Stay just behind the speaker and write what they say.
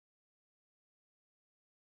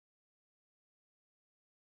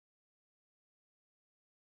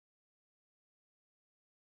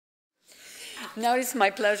Now it's my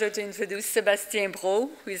pleasure to introduce Sebastien Breau,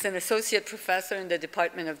 who is an associate professor in the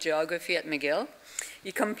Department of Geography at McGill.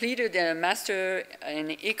 He completed a master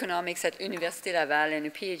in economics at Université Laval and a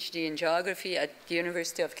PhD in geography at the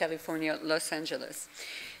University of California, Los Angeles.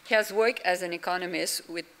 He has worked as an economist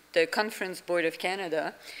with the Conference Board of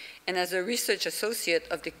Canada and as a research associate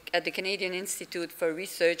at the Canadian Institute for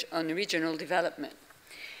Research on Regional Development.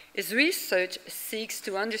 His research seeks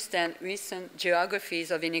to understand recent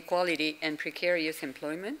geographies of inequality and precarious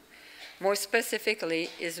employment. More specifically,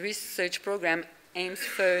 his research program aims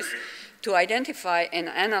first to identify and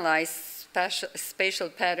analyze spatial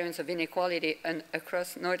patterns of inequality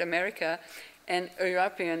across North America and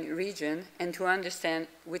European region, and to understand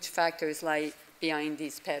which factors lie behind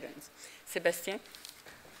these patterns. Sebastien?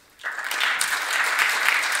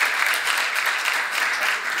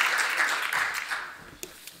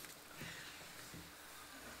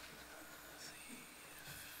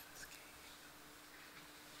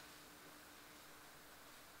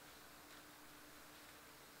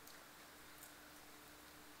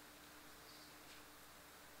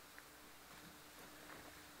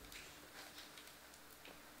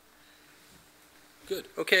 Good.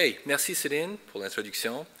 Okay. Merci, Céline, pour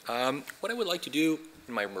l'introduction. What I would like to do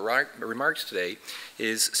in my remarks today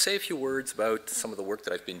is say a few words about some of the work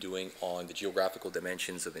that I've been doing on the geographical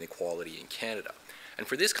dimensions of inequality in Canada. And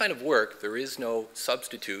for this kind of work, there is no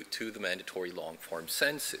substitute to the mandatory long-form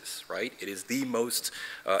census, right? It is the most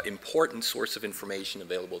important source of information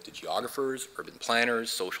available to geographers, urban planners,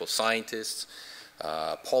 social scientists,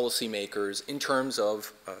 policymakers, in terms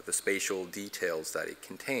of the spatial details that it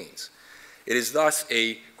contains. It is thus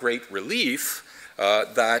a great relief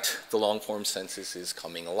that the long-form census is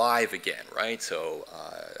coming alive again, right? So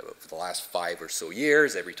for the last 5 or so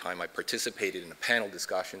years, every time I participated in a panel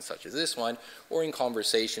discussion such as this one, or in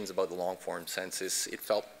conversations about the long-form census, it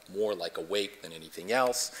felt more like a wake than anything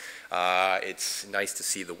else. It's nice to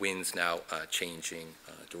see the winds now changing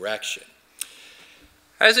direction.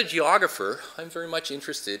 As a geographer, I'm very much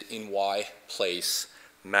interested in why place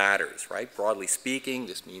matters, right? Broadly speaking,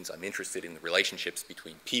 this means I'm interested in the relationships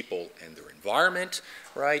between people and their environment,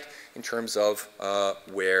 right? In terms of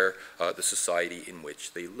where the society in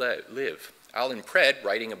which they live. Alan Pred,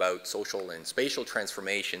 writing about social and spatial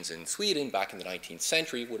transformations in Sweden back in the 19th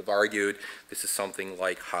century, would have argued this is something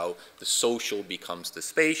like how the social becomes the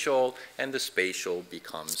spatial and the spatial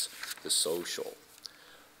becomes the social.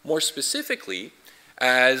 More specifically,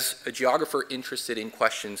 as a geographer interested in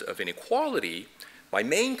questions of inequality, my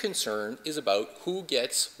main concern is about who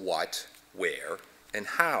gets what, where, and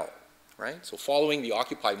how, right? So following the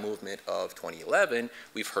Occupy movement of 2011,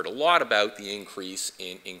 we've heard a lot about the increase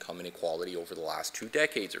in income inequality over the last 2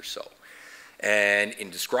 decades or so. And in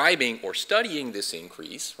describing or studying this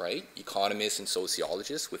increase, right, economists and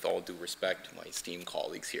sociologists, with all due respect to my esteemed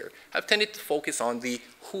colleagues here, have tended to focus on the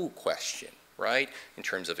who question, right, in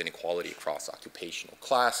terms of inequality across occupational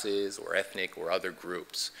classes or ethnic or other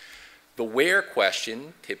groups. The where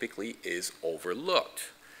question typically is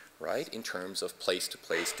overlooked, right, in terms of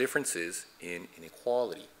place-to-place differences in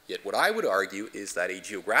inequality. Yet what I would argue is that a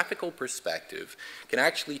geographical perspective can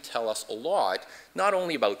actually tell us a lot, not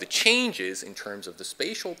only about the changes in terms of the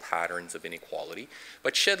spatial patterns of inequality,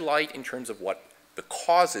 but shed light in terms of what the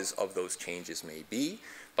causes of those changes may be,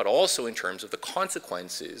 but also in terms of the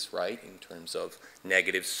consequences, right, in terms of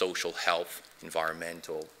negative social health,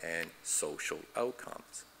 environmental, and social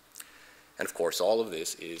outcomes. And of course, all of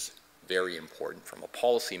this is very important from a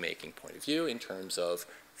policy-making point of view in terms of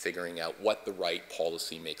figuring out what the right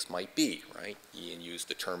policy mix might be, right? Ian used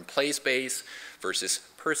the term place-based versus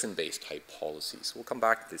person-based type policies. We'll come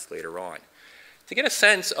back to this later on. To get a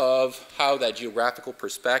sense of how that geographical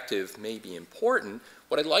perspective may be important,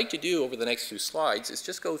 what I'd like to do over the next few slides is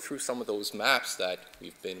just go through some of those maps that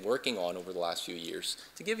we've been working on over the last few years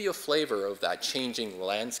to give you a flavor of that changing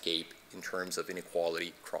landscape in terms of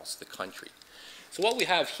inequality across the country. So what we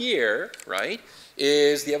have here, right,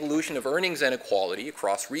 is the evolution of earnings inequality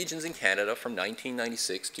across regions in Canada from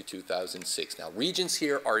 1996 to 2006. Now, regions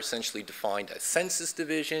here are essentially defined as census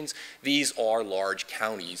divisions. These are large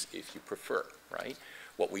counties, if you prefer, right?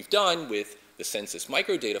 What we've done with the census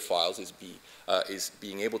microdata files is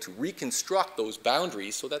being able to reconstruct those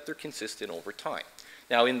boundaries so that they're consistent over time.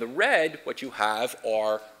 Now, in the red, what you have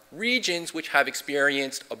are regions which have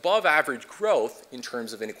experienced above average growth in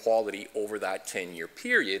terms of inequality over that 10-year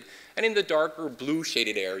period. And in the darker blue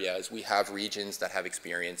shaded areas, we have regions that have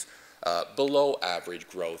experienced below average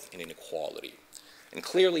growth in inequality. And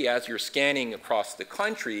clearly, as you're scanning across the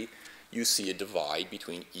country, you see a divide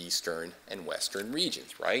between eastern and western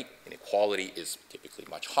regions, right? Inequality is typically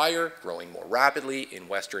much higher, growing more rapidly in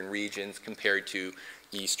western regions compared to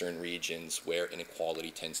eastern regions where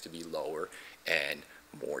inequality tends to be lower and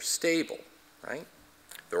more stable, right?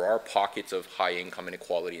 There are pockets of high income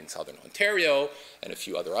inequality in southern Ontario and a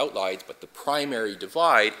few other outliers, but the primary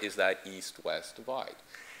divide is that east-west divide.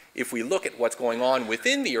 If we look at what's going on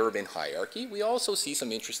within the urban hierarchy, we also see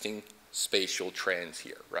some interesting spatial trends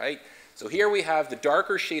here, right? So here we have the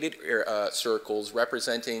darker shaded circles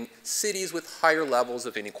representing cities with higher levels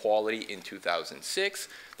of inequality in 2006,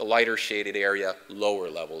 the lighter shaded area, lower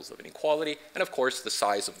levels of inequality, and of course the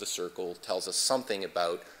size of the circle tells us something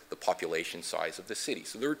about the population size of the city.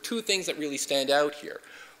 So there are two things that really stand out here.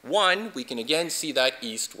 One, we can again see that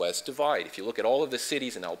east-west divide. If you look at all of the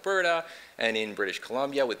cities in Alberta and in British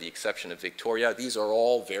Columbia, with the exception of Victoria, these are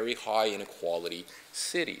all very high inequality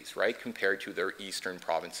cities, right, compared to their eastern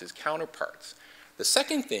provinces counterparts. The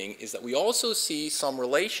second thing is that we also see some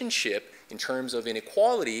relationship in terms of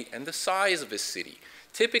inequality and the size of a city.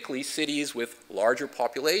 Typically, cities with larger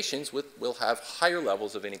populations will have higher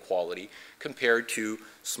levels of inequality compared to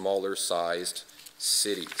smaller sized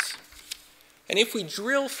cities. And if we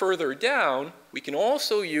drill further down, we can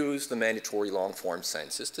also use the mandatory long-form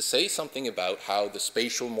census to say something about how the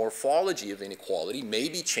spatial morphology of inequality may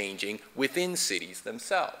be changing within cities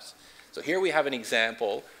themselves. So here we have an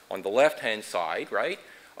example on the left-hand side, right,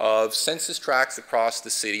 of census tracts across the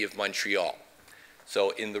city of Montreal.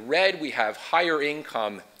 So in the red, we have higher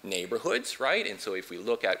income neighborhoods, right? And so if we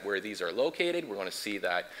look at where these are located, we're going to see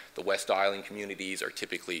that the West Island communities are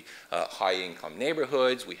typically high income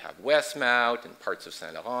neighborhoods. We have Westmount and parts of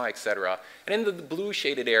Saint Laurent, et cetera. And in the blue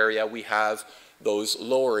shaded area, we have those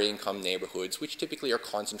lower income neighborhoods, which typically are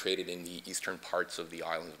concentrated in the eastern parts of the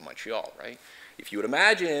island of Montreal, right? If you would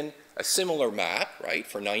imagine a similar map, right,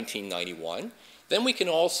 for 1991, then we can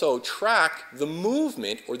also track the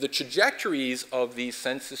movement or the trajectories of these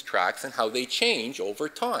census tracts and how they change over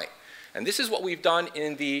time. And this is what we've done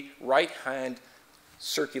in the right-hand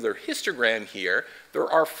circular histogram here.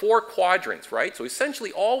 There are 4 quadrants, right? So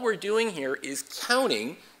essentially all we're doing here is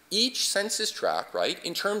counting each census tract, right,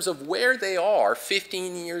 in terms of where they are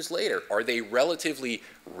 15 years later. Are they relatively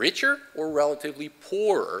richer or relatively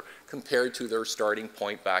poorer compared to their starting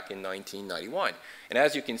point back in 1991? And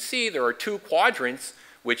as you can see, there are 2 quadrants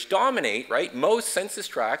which dominate, right? Most census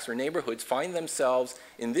tracts or neighborhoods find themselves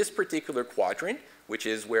in this particular quadrant, which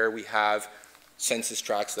is where we have census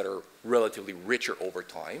tracts that are relatively richer over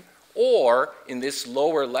time, or in this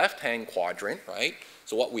lower left-hand quadrant, right?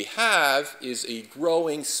 So what we have is a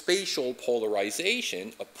growing spatial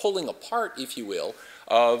polarization, a pulling apart, if you will,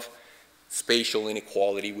 of spatial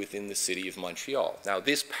inequality within the city of Montreal. Now,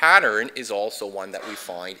 this pattern is also one that we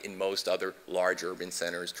find in most other large urban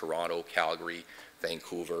centers, Toronto, Calgary,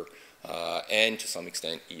 Vancouver, and to some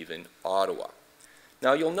extent even Ottawa.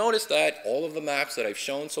 Now, you'll notice that all of the maps that I've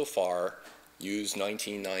shown so far use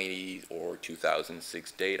 1990 or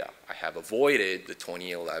 2006 data. I have avoided the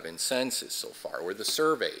 2011 census so far, or the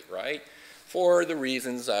survey, right? For the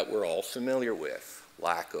reasons that we're all familiar with.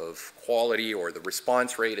 Lack of quality, or the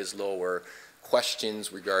response rate is lower,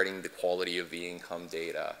 questions regarding the quality of the income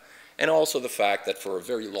data, and also the fact that for a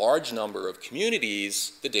very large number of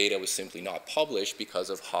communities, the data was simply not published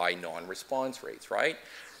because of high non-response rates, right?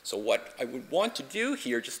 So what I would want to do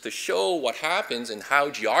here, just to show what happens and how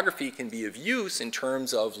geography can be of use in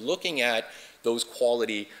terms of looking at those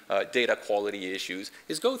data quality issues,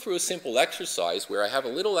 is go through a simple exercise where I have a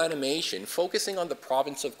little animation focusing on the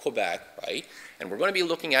province of Quebec, right? And we're going to be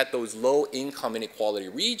looking at those low income inequality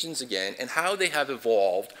regions again and how they have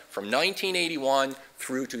evolved from 1981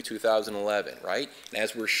 through to 2011, right? And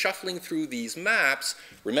as we're shuffling through these maps,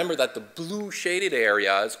 remember that the blue shaded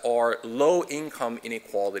areas are low income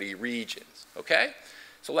inequality regions, okay?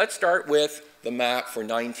 So let's start with the map for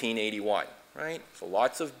 1981, right? So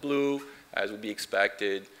lots of blue, as would be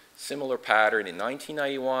expected. Similar pattern in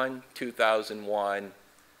 1991, 2001,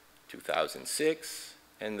 2006,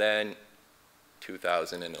 and then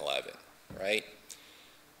 2011, right?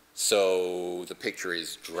 So the picture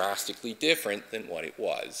is drastically different than what it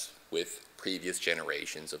was with previous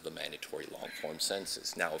generations of the mandatory long-form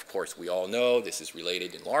census. Now, of course, we all know this is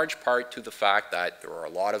related in large part to the fact that there are a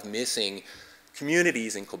lot of missing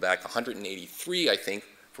communities in Quebec, 183, I think,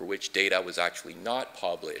 for which data was actually not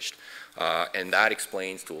published. And that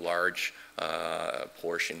explains to a large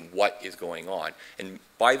portion what is going on. And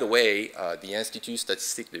by the way, the Institut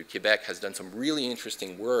Statistique du Québec has done some really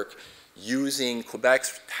interesting work using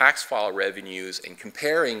Quebec's tax file revenues and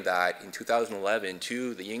comparing that in 2011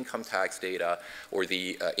 to the income tax data or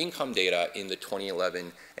the income data in the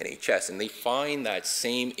 2011 NHS. And they find that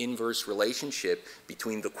same inverse relationship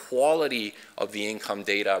between the quality of the income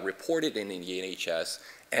data reported in the NHS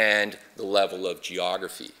and the level of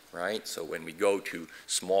geography, right? So when we go to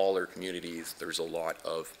smaller communities, there's a lot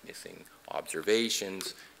of missing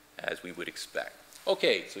observations, as we would expect.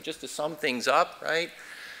 Okay, so just to sum things up, right?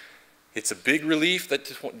 It's a big relief that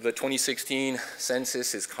the 2016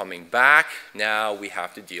 census is coming back. Now we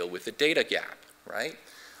have to deal with the data gap, right?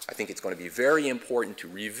 I think it's going to be very important to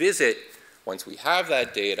revisit, once we have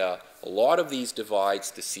that data, a lot of these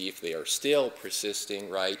divides to see if they are still persisting,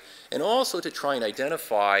 right? And also to try and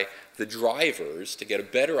identify the drivers to get a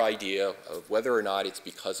better idea of whether or not it's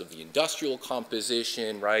because of the industrial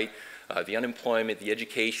composition, right? The unemployment, the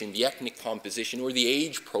education, the ethnic composition, or the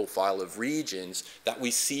age profile of regions that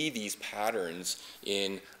we see these patterns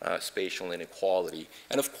in spatial inequality.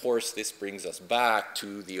 And of course, this brings us back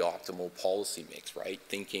to the optimal policy mix, right?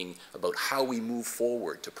 Thinking about how we move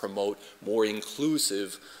forward to promote more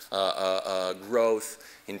inclusive growth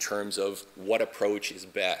in terms of what approach is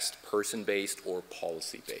best, person-based or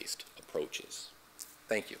policy-based approaches.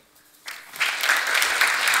 Thank you.